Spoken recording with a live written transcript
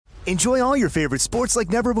Enjoy all your favorite sports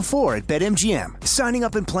like never before at BetMGM. Signing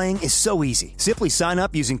up and playing is so easy. Simply sign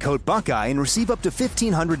up using code Buckeye and receive up to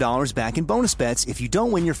 $1,500 back in bonus bets if you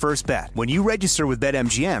don't win your first bet. When you register with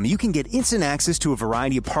BetMGM, you can get instant access to a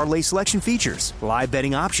variety of parlay selection features, live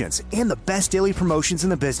betting options, and the best daily promotions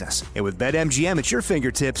in the business. And with BetMGM at your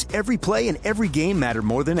fingertips, every play and every game matter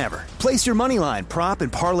more than ever. Place your moneyline, prop,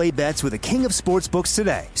 and parlay bets with the king of sportsbooks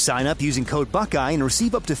today. Sign up using code Buckeye and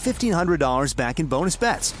receive up to $1,500 back in bonus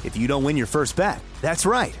bets if you don't win your first bet. That's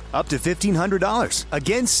right, up to $1,500.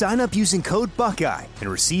 Again, sign up using code Buckeye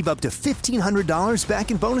and receive up to $1,500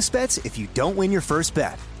 back in bonus bets if you don't win your first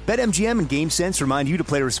bet. BetMGM and GameSense remind you to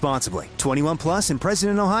play responsibly. 21 plus and present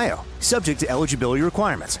in Ohio. Subject to eligibility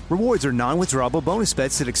requirements. Rewards are non-withdrawable bonus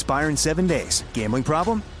bets that expire in 7 days. Gambling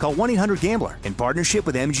problem? Call 1-800-GAMBLER in partnership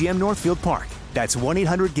with MGM Northfield Park. That's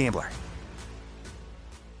 1-800-GAMBLER.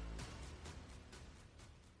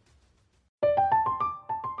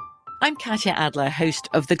 I'm Katya Adler, host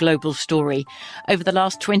of The Global Story. Over the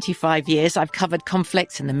last 25 years, I've covered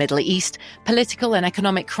conflicts in the Middle East, political and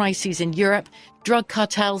economic crises in Europe, drug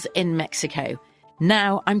cartels in Mexico.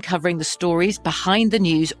 Now I'm covering the stories behind the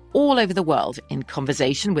news all over the world in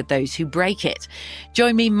conversation with those who break it.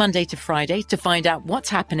 Join me Monday to Friday to find out what's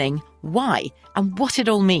happening, why, and what it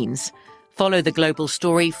all means. Follow The Global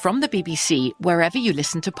Story from the BBC wherever you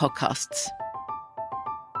listen to podcasts.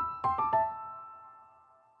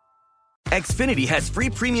 Xfinity has free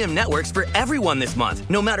premium networks for everyone this month,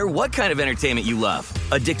 no matter what kind of entertainment you love.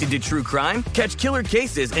 Addicted to true crime? Catch killer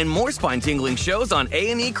cases and more spine-tingling shows on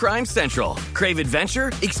A&E Crime Central. Crave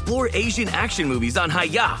adventure? Explore Asian action movies on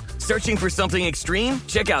Hi-YAH. Searching for something extreme?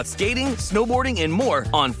 Check out skating, snowboarding, and more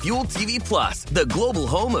on Fuel TV Plus, the global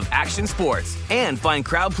home of action sports. And find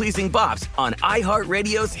crowd-pleasing bops on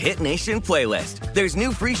iHeartRadio's Hit Nation playlist. There's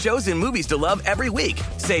new free shows and movies to love every week.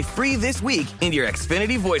 Say free this week in your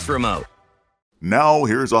Xfinity voice remote. Now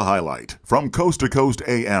here's a highlight from Coast to Coast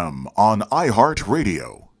AM on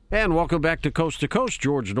iHeartRadio. And welcome back to Coast.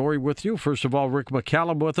 George Noory with you. First of all, Rick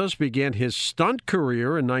McCallum with us began his stunt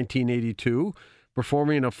career in 1982,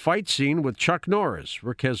 performing a fight scene with Chuck Norris.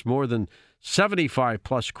 Rick has more than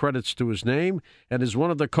 75-plus credits to his name and is one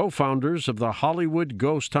of the co-founders of the Hollywood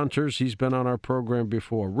Ghost Hunters. He's been on our program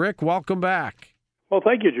before. Rick, welcome back. Well,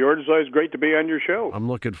 thank you, George. It's always great to be on your show. I'm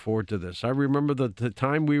looking forward to this. I remember the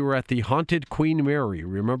time we were at the Haunted Queen Mary.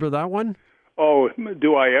 Remember that one? Oh,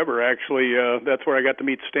 do I ever, actually. That's where I got to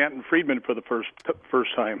meet Stanton Friedman for the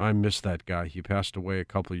first time. I miss that guy. He passed away a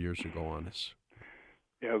couple of years ago on us.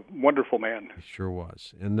 Yeah, wonderful man. He sure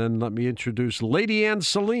was. And then let me introduce Lady Ann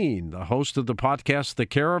Selene, the host of the podcast The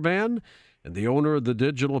Caravan and the owner of the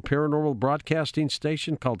digital paranormal broadcasting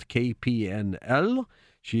station called KPNL.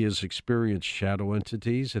 She has experienced shadow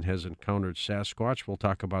entities and has encountered Sasquatch. We'll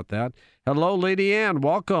talk about that. Hello, Lady Ann.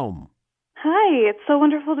 Welcome. Hi. It's so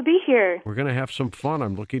wonderful to be here. We're going to have some fun.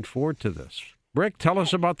 I'm looking forward to this. Rick, tell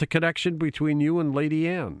us about the connection between you and Lady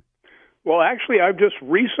Ann. Well, actually, I've just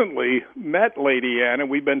recently met Lady Ann, and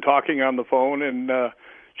we've been talking on the phone, and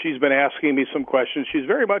she's been asking me some questions. She's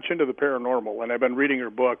very much into the paranormal, and I've been reading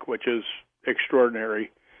her book, which is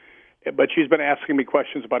extraordinary. But she's been asking me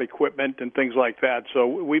questions about equipment and things like that. So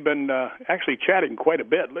we've been actually chatting quite a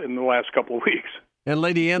bit in the last couple of weeks. And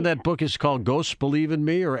Lady Ann, that book is called Ghosts Believe in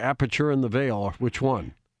Me or Aperture in the Veil. Which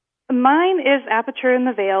one? Mine is Aperture in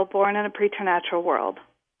the Veil, Born in a Preternatural World.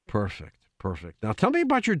 Perfect. Now tell me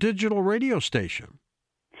about your digital radio station.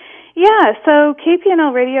 Yeah, so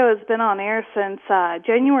KPNL Radio has been on air since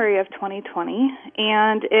January of 2020,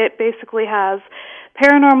 and it basically has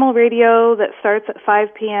paranormal radio that starts at 5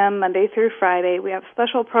 p.m. Monday through Friday. We have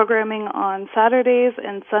special programming on Saturdays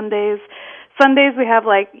and Sundays. Sundays we have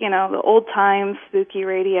the old time spooky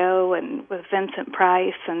radio and with Vincent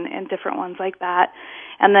Price and different ones like that.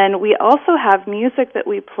 And then we also have music that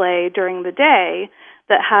we play during the day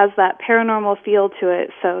that has that paranormal feel to it.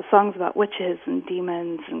 So songs about witches and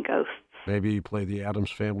demons and ghosts. Maybe you play the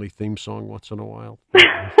Addams Family theme song once in a while?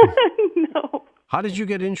 No. How did you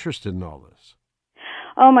get interested in all this?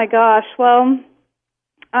 Oh, my gosh. Well,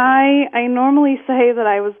 I normally say that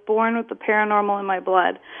I was born with the paranormal in my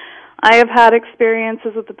blood. I have had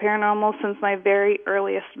experiences with the paranormal since my very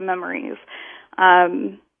earliest memories.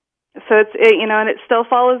 So and it still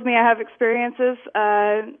follows me. I have experiences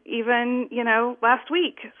even, last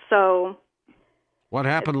week. So what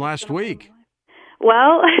happened last week?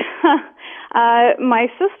 Well, my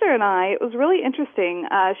sister and I, it was really interesting.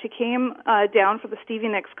 She came down for the Stevie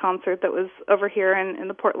Nicks concert that was over here in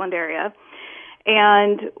the Portland area.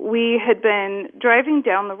 And we had been driving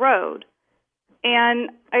down the road. And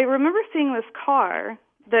I remember seeing this car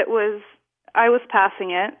that was I was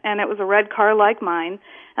passing it, and it was a red car like mine,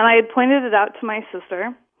 and I had pointed it out to my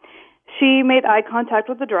sister. She made eye contact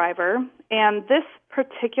with the driver, and this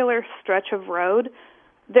particular stretch of road,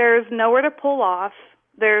 there's nowhere to pull off,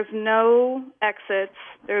 there's no exits,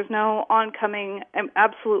 there's no oncoming,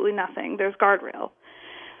 absolutely nothing. There's guardrail.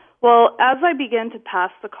 Well, as I begin to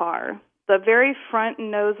pass the car, the very front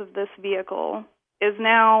nose of this vehicle is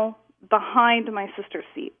now behind my sister's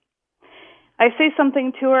seat. I say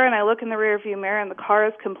something to her, and I look in the rearview mirror, and the car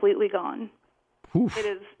is completely gone. Oof. It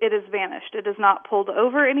is vanished. It is not pulled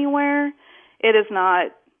over anywhere. It is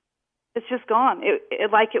not. It's just gone.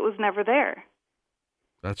 It like it was never there.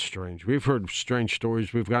 That's strange. We've heard strange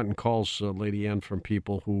stories. We've gotten calls, Lady Ann, from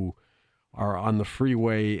people who are on the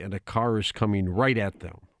freeway, and a car is coming right at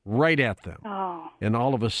them. Oh. And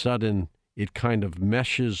all of a sudden, it kind of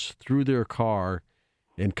meshes through their car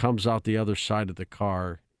and comes out the other side of the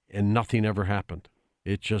car, and nothing ever happened.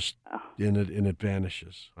 It just, and it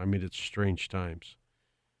vanishes. I mean, it's strange times.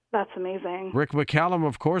 That's amazing. Rick McCallum,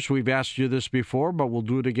 of course, we've asked you this before, but we'll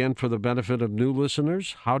do it again for the benefit of new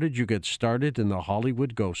listeners. How did you get started in the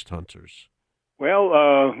Hollywood Ghost Hunters? Well,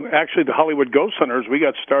 actually, the Hollywood Ghost Hunters, we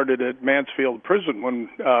got started at Mansfield Prison when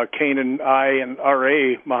Kane and I and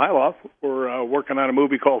R.A. Mihailoff were working on a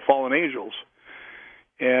movie called Fallen Angels.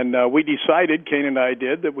 And we decided, Kane and I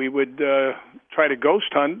did, that we would try to ghost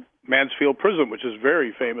hunt Mansfield Prison, which is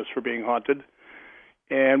very famous for being haunted.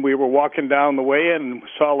 And we were walking down the way and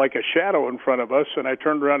saw like a shadow in front of us, and I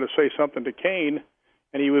turned around to say something to Kane,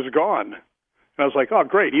 and he was gone. And I was like, oh,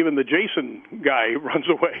 great, even the Jason guy runs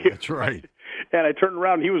away. That's right. And I turned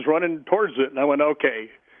around, and he was running towards it, and I went, okay,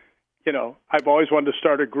 you know, I've always wanted to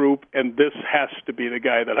start a group, and this has to be the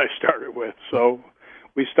guy that I started with. So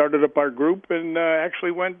we started up our group and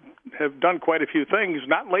actually have done quite a few things,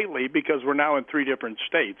 not lately because we're now in 3 different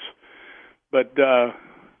states. But,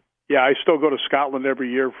 yeah, I still go to Scotland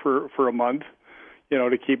every year for a month, you know,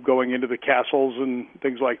 to keep going into the castles and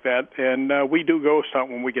things like that. And we do ghost hunt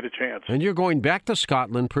when we get a chance. And you're going back to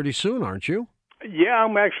Scotland pretty soon, aren't you? Yeah,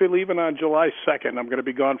 I'm actually leaving on July 2nd. I'm going to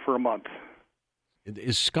be gone for a month.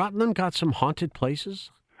 Is Scotland got some haunted places?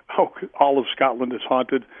 Oh, all of Scotland is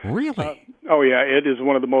haunted. Really? Oh, yeah, it is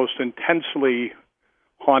one of the most intensely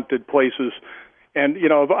haunted places. And, you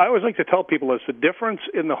know, I always like to tell people it's the difference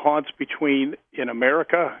in the haunts between in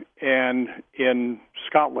America and in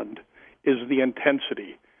Scotland is the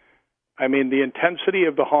intensity. I mean, the intensity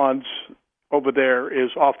of the haunts over there is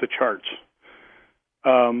off the charts.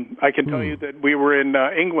 I can tell you that we were in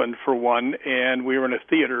England for one, and we were in a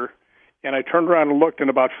theater, and I turned around and looked, and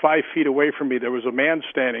about 5 feet away from me, there was a man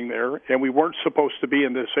standing there, and we weren't supposed to be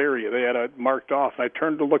in this area. They had it marked off. And I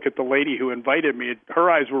turned to look at the lady who invited me. Her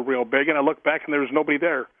eyes were real big, and I looked back, and there was nobody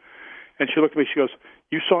there. And she looked at me, she goes,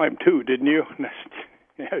 you saw him too, didn't you? And I said,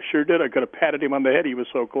 yeah, I sure did. I could have patted him on the head. He was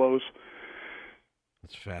so close.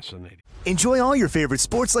 That's fascinating. Enjoy all your favorite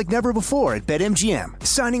sports like never before at BetMGM.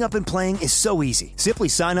 Signing up and playing is so easy. Simply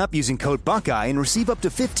sign up using code Buckeye and receive up to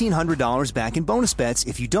 $1,500 back in bonus bets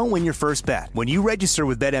if you don't win your first bet. When you register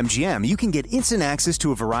with BetMGM, you can get instant access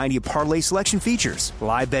to a variety of parlay selection features,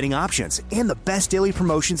 live betting options, and the best daily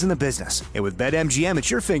promotions in the business. And with BetMGM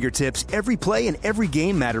at your fingertips, every play and every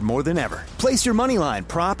game matter more than ever. Place your moneyline,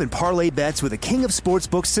 prop, and parlay bets with the king of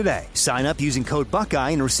sportsbooks today. Sign up using code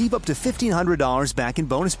Buckeye and receive up to $1,500 back in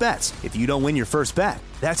bonus bets if you don't win your first bet.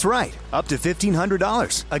 That's right, up to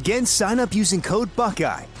 $1,500. Again, sign up using code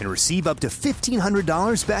Buckeye and receive up to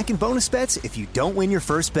 $1,500 back in bonus bets if you don't win your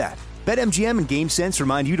first bet. BetMGM and GameSense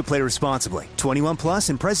remind you to play responsibly. 21 plus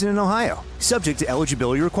and present in Ohio. Subject to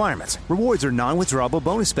eligibility requirements. Rewards are non-withdrawable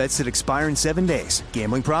bonus bets that expire in 7 days.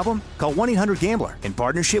 Gambling problem? Call 1-800-GAMBLER in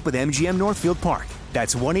partnership with MGM Northfield Park.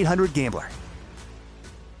 That's 1-800-GAMBLER.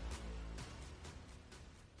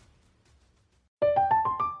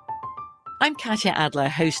 I'm Katya Adler,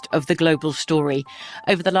 host of The Global Story.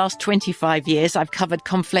 Over the last 25 years, I've covered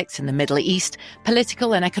conflicts in the Middle East,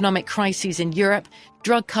 political and economic crises in Europe,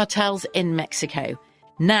 drug cartels in Mexico.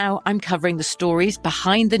 Now I'm covering the stories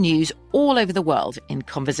behind the news all over the world in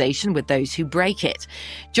conversation with those who break it.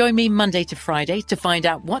 Join me Monday to Friday to find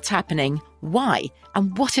out what's happening, why,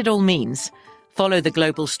 and what it all means. Follow The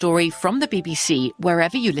Global Story from the BBC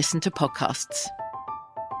wherever you listen to podcasts.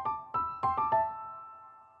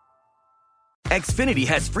 Xfinity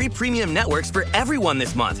has free premium networks for everyone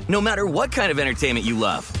this month, no matter what kind of entertainment you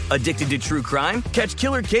love. Addicted to true crime? Catch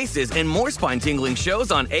killer cases and more spine-tingling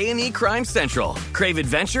shows on A&E Crime Central. Crave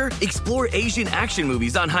adventure? Explore Asian action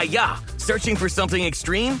movies on Hi-YAH. Searching for something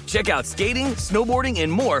extreme? Check out skating, snowboarding,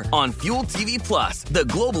 and more on Fuel TV Plus, the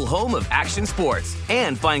global home of action sports.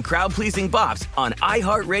 And find crowd-pleasing bops on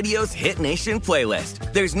iHeartRadio's Hit Nation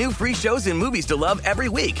playlist. There's new free shows and movies to love every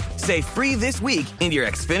week. Say free this week in your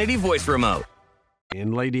Xfinity voice remote.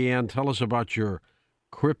 And Lady Ann, tell us about your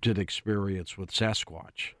cryptid experience with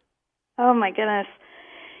Sasquatch. Oh, my goodness.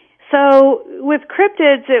 So with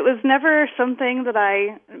cryptids, it was never something that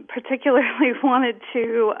I particularly wanted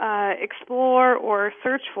to explore or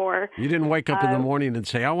search for. You didn't wake up in the morning and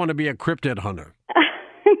say, I want to be a cryptid hunter.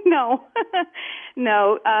 No.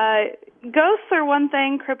 No. Ghosts are one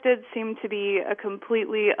thing. Cryptids seem to be a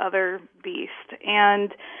completely other beast.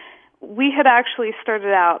 And we had actually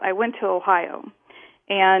started out, I went to Ohio,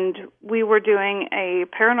 and we were doing a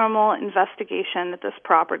paranormal investigation at this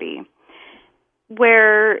property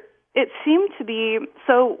where it seemed to be,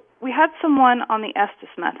 so we had someone on the Estes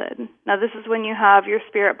method. Now, this is when you have your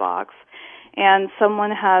spirit box and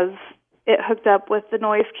someone has it hooked up with the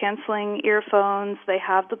noise-canceling earphones. They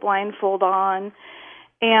have the blindfold on,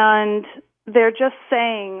 and they're just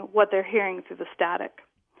saying what they're hearing through the static.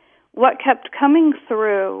 What kept coming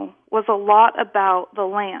through was a lot about the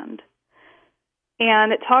land,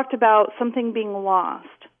 and it talked about something being lost.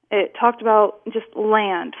 It talked about just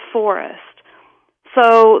land, forest.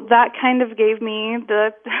 So that kind of gave me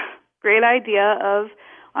the great idea of,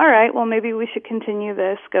 all right, well, maybe we should continue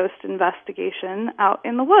this ghost investigation out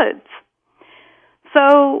in the woods.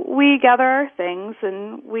 So we gather our things,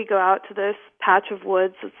 and we go out to this patch of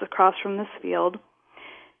woods that's across from this field.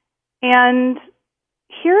 And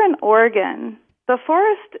here in Oregon, the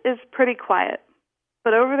forest is pretty quiet.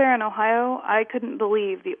 But over there in Ohio, I couldn't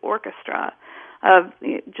believe the orchestra of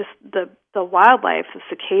just the wildlife, the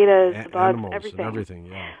cicadas, the bugs, everything.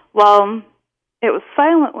 Yeah. Well, it was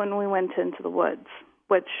silent when we went into the woods,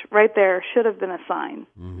 which right there should have been a sign.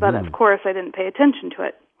 Mm-hmm. But, of course, I didn't pay attention to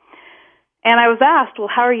it. And I was asked, well,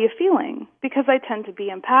 how are you feeling? Because I tend to be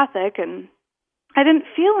empathic, and I didn't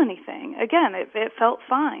feel anything. Again, it felt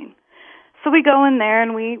fine. So we go in there,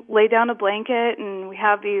 and we lay down a blanket, and we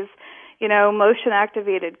have these,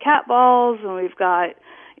 motion-activated cat balls, and we've got,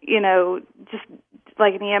 just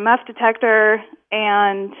like an EMF detector,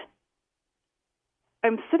 and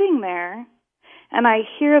I'm sitting there, and I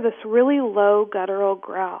hear this really low guttural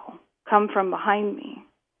growl come from behind me.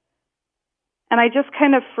 And I just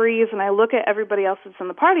kind of freeze, and I look at everybody else that's in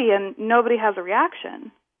the party, and nobody has a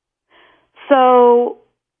reaction. So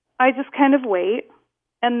I just kind of wait,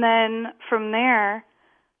 and then from there,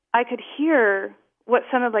 I could hear what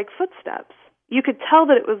sounded like footsteps. You could tell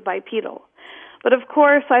that it was bipedal. But, of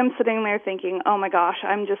course, I'm sitting there thinking, oh, my gosh,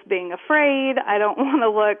 I'm just being afraid. I don't want to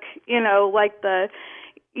look, like the,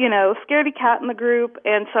 scaredy cat in the group.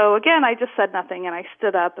 And so, again, I just said nothing, and I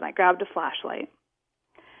stood up, and I grabbed a flashlight.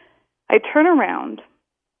 I turn around,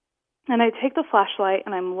 and I take the flashlight,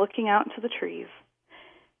 and I'm looking out into the trees.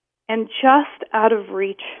 And just out of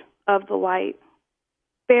reach of the light,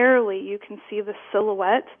 barely you can see the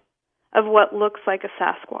silhouette of what looks like a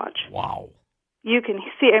Sasquatch. Wow. You can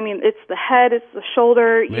see, it's the head, it's the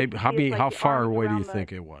shoulder. Maybe how far away do you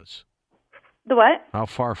think it was? The what? How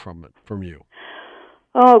far from you?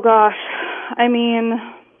 Oh, gosh.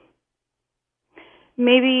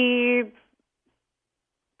 Maybe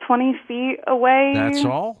 20 feet away. That's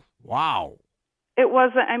all? Wow. It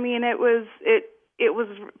wasn't, it was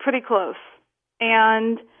pretty close.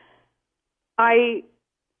 And I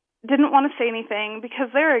didn't want to say anything because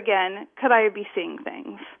there again, could I be seeing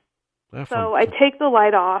things? So I take the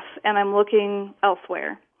light off and I'm looking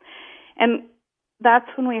elsewhere. And that's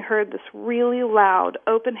when we heard this really loud,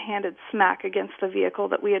 open-handed smack against the vehicle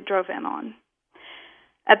that we had drove in on.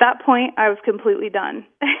 At that point, I was completely done.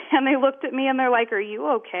 And they looked at me and they're like, are you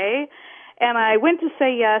okay? And I went to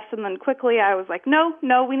say yes, and then quickly I was like, no,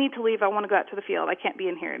 we need to leave. I want to go out to the field. I can't be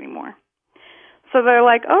in here anymore. So they're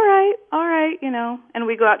like, all right, and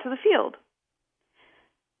we go out to the field.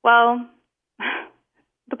 Well,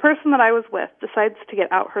 the person that I was with decides to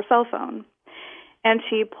get out her cell phone, and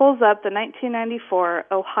she pulls up the 1994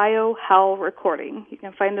 Ohio Howl recording. You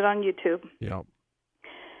can find it on YouTube. Yep.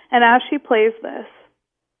 And as she plays this,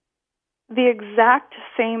 the exact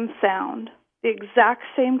same sound, the exact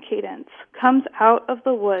same cadence comes out of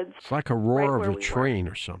the woods. It's like a roar of a train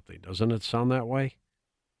or something. Doesn't it sound that way?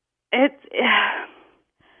 It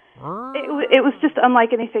was just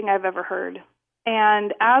unlike anything I've ever heard.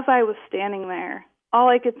 And as I was standing there, all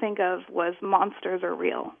I could think of was monsters are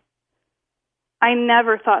real. I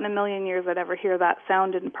never thought in a million years I'd ever hear that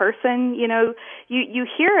sound in person. You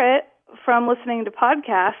hear it from listening to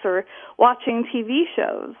podcasts or watching TV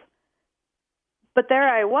shows. But there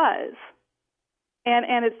I was.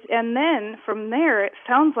 And then from there, it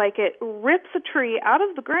sounds like it rips a tree out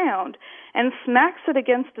of the ground and smacks it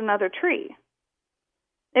against another tree.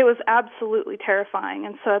 It was absolutely terrifying.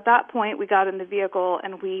 And so at that point, we got in the vehicle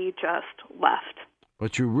and we just left.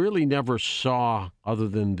 But you really never saw, other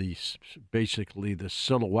than basically the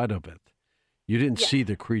silhouette of it. You didn't see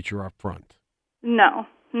the creature up front. No,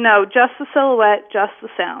 just the silhouette, just the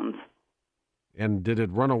sounds. And did it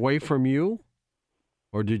run away from you?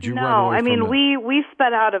 Or did you run away from it? No, I mean, we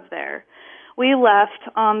sped out of there. We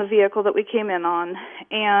left on the vehicle that we came in on,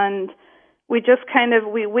 and we just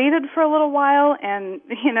we waited for a little while, and,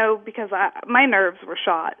 because my nerves were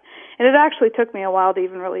shot. And it actually took me a while to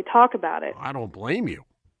even really talk about it. I don't blame you.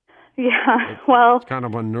 Yeah, it's kind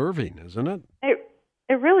of unnerving, isn't it?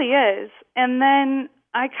 It really is. And then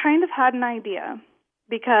I kind of had an idea,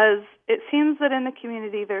 because it seems that in the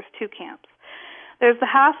community there's two camps. There's the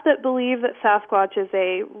half that believe that Sasquatch is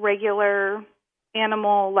a regular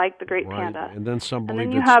animal like the great panda. And then some believe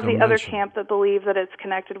and then you have the other camp that believe that it's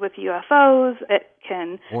connected with UFOs.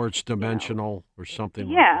 Or it's dimensional or something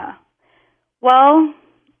like that. Yeah. Well,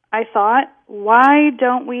 I thought, why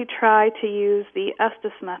don't we try to use the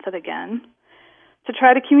Estes method again to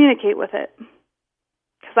try to communicate with it?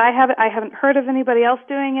 Because I haven't heard of anybody else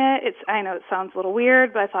doing it. I know it sounds a little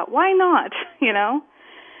weird, but I thought, why not,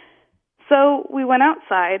 So we went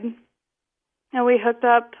outside, and we hooked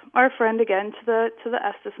up our friend again to the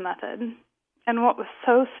Estes method. And what was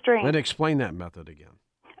so strange... Let's explain that method again.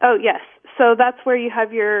 Oh, yes. So that's where you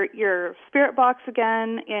have your spirit box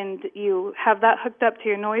again, and you have that hooked up to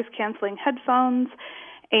your noise-canceling headphones,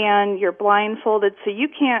 and you're blindfolded, so you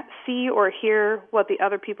can't see or hear what the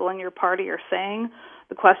other people in your party are saying,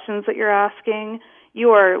 the questions that you're asking.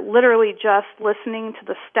 You are literally just listening to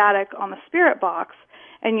the static on the spirit box,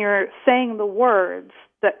 and you're saying the words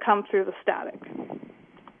that come through the static.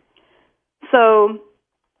 So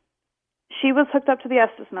she was hooked up to the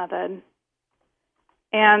Estes method,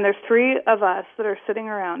 and there's three of us that are sitting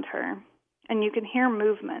around her, and you can hear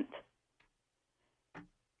movement.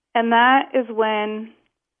 And that is when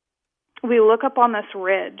we look up on this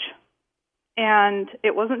ridge, and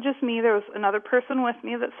it wasn't just me, there was another person with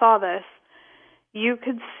me that saw this. You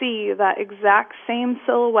could see that exact same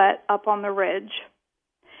silhouette up on the ridge.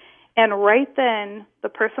 And right then, the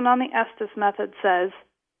person on the Estes method says,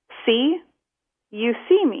 "See? You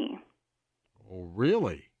see me." Oh,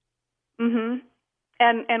 really? Mm-hmm.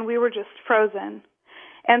 And we were just frozen.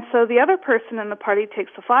 And so the other person in the party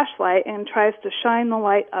takes the flashlight and tries to shine the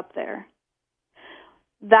light up there.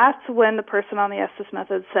 That's when the person on the Estes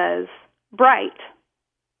method says, "Bright,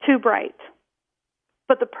 too bright."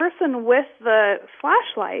 But the person with the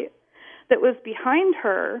flashlight that was behind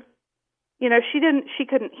her, she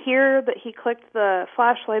couldn't hear that he clicked the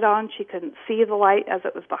flashlight on. She couldn't see the light as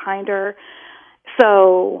it was behind her.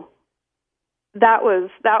 So that was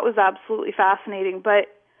absolutely fascinating. But,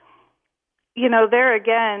 there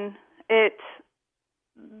again,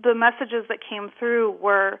 the messages that came through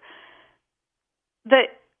were that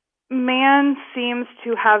man seems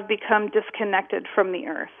to have become disconnected from the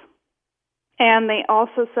earth. And they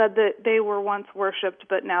also said that they were once worshipped,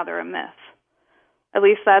 but now they're a myth. At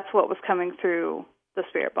least that's what was coming through the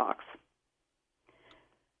spirit box.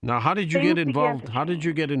 Now, how did you get involved? How did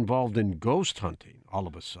you get involved in ghost hunting all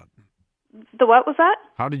of a sudden? The what was that?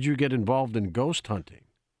 How did you get involved in ghost hunting?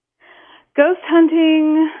 Ghost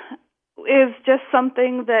hunting is just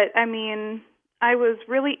something that, I was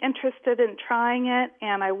really interested in trying it,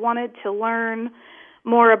 and I wanted to learn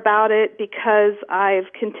more about it because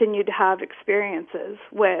I've continued to have experiences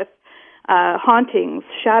with hauntings,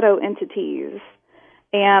 shadow entities,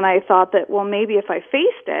 and I thought that, well, maybe if I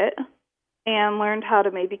faced it and learned how to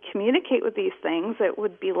maybe communicate with these things, it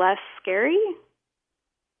would be less scary.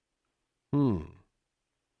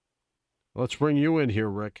 Let's bring you in here,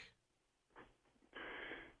 Rick.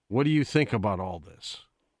 What do you think about all this?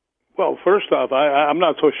 Well, first off, I'm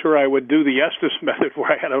not so sure I would do the Estes method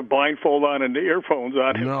where I had a blindfold on and the earphones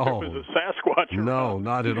on if there was a Sasquatch around. No,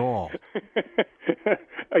 not at all.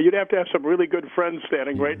 You'd have to have some really good friends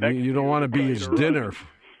standing right next to you. You don't want to be his dinner.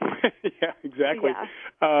 Yeah, exactly.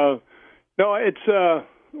 Yeah. No, it's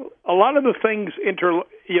a lot of the things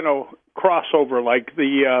cross over. Like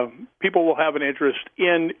the people will have an interest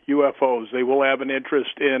in UFOs. They will have an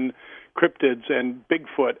interest in cryptids and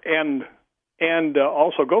Bigfoot and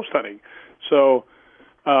also ghost hunting. So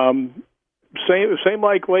same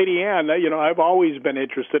like Lady Ann. I've always been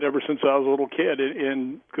interested ever since I was a little kid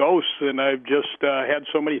in ghosts, and I've just had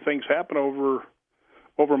so many things happen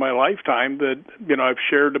over my lifetime that I've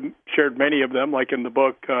shared many of them, like in the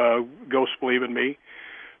book Ghosts Believe in Me.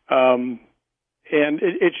 And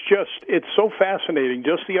it's so fascinating.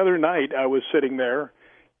 Just the other night, I was sitting there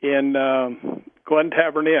in Glen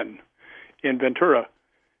Tavern Inn in Ventura,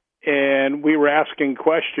 and we were asking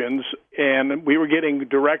questions, and we were getting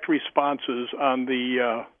direct responses on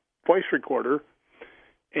the voice recorder.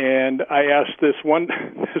 And I asked this one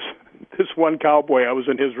cowboy, I was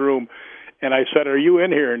in his room, and I said, "Are you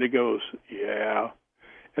in here?" And he goes, "Yeah."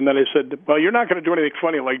 And then I said, "Well, you're not going to do anything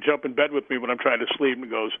funny like jump in bed with me when I'm trying to sleep." And he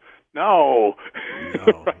goes, "No."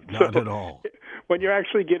 No, right? not at all. When you're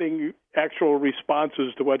actually getting actual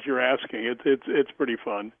responses to what you're asking, it's pretty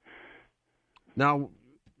fun. Now,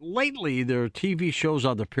 lately, there are TV shows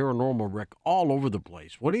on the paranormal, Rick, all over the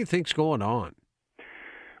place. What do you think's going on?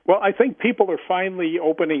 Well, I think people are finally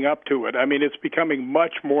opening up to it. I mean, it's becoming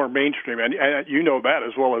much more mainstream, and you know that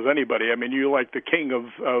as well as anybody. I mean, you're like the king of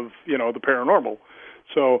the paranormal.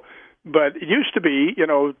 So, but it used to be,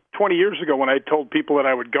 20 years ago when I told people that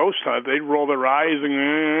I would ghost hunt, they'd roll their eyes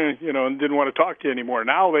and didn't want to talk to you anymore.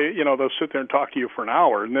 Now they'll sit there and talk to you for an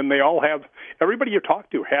hour, and then everybody you talk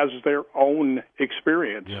to has their own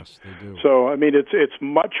experience. Yes, they do. So, I mean, it's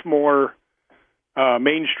much more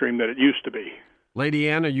mainstream than it used to be. Lady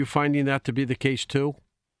Ann, are you finding that to be the case too?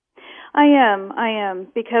 I am,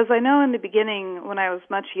 because I know in the beginning when I was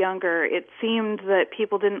much younger, it seemed that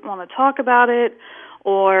people didn't want to talk about it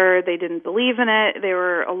or they didn't believe in it. They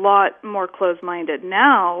were a lot more closed-minded.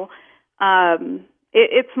 Now,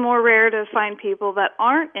 it's more rare to find people that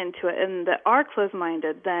aren't into it and that are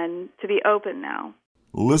closed-minded than to be open now.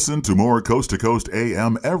 Listen to more Coast to Coast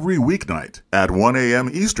AM every weeknight at 1 a.m.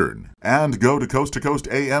 Eastern and go to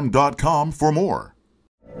coasttocoastam.com for more.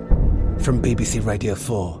 From BBC Radio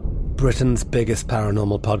 4, Britain's biggest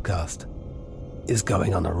paranormal podcast is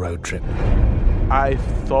going on a road trip. I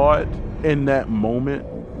thought in that moment,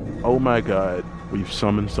 oh my God, we've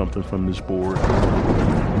summoned something from this board.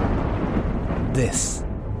 This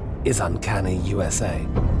is Uncanny USA.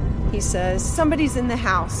 He says, somebody's in the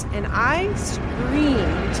house, and I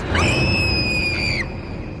screamed.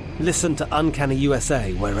 Listen to Uncanny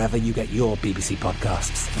USA wherever you get your BBC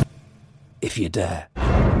podcasts, if you dare.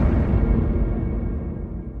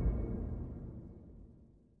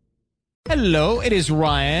 Hello, it is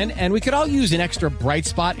Ryan, and we could all use an extra bright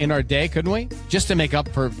spot in our day, couldn't we? Just to make up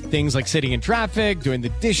for things like sitting in traffic, doing the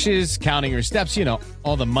dishes, counting your steps,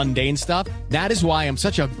 all the mundane stuff. That is why I'm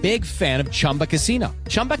such a big fan of Chumba Casino.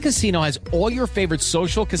 Chumba Casino has all your favorite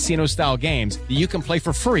social casino-style games that you can play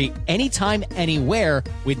for free anytime, anywhere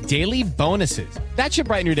with daily bonuses. That should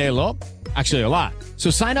brighten your day a little. Actually, a lot. So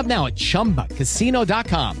sign up now at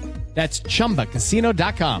ChumbaCasino.com. That's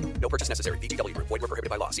ChumbaCasino.com. No purchase necessary. VGW Group. Void where prohibited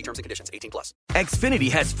by law. See terms and conditions. 18+. Xfinity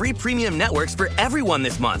has free premium networks for everyone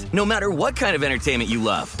this month, no matter what kind of entertainment you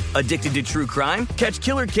love. Addicted to true crime? Catch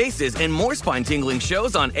killer cases and more spine-tingling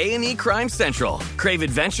shows on A&E Crime Central. Crave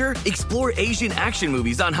adventure? Explore Asian action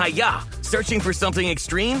movies on Hi-Ya. Searching for something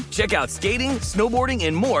extreme? Check out skating, snowboarding,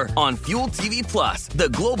 and more on Fuel TV Plus, the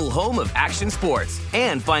global home of action sports.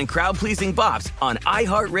 And find crowd-pleasing bops on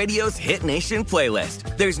iHeartRadio's Hit Nation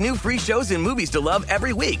playlist. There's new free shows and movies to love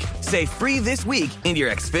every week. Say free this week in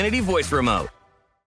your Xfinity voice remote.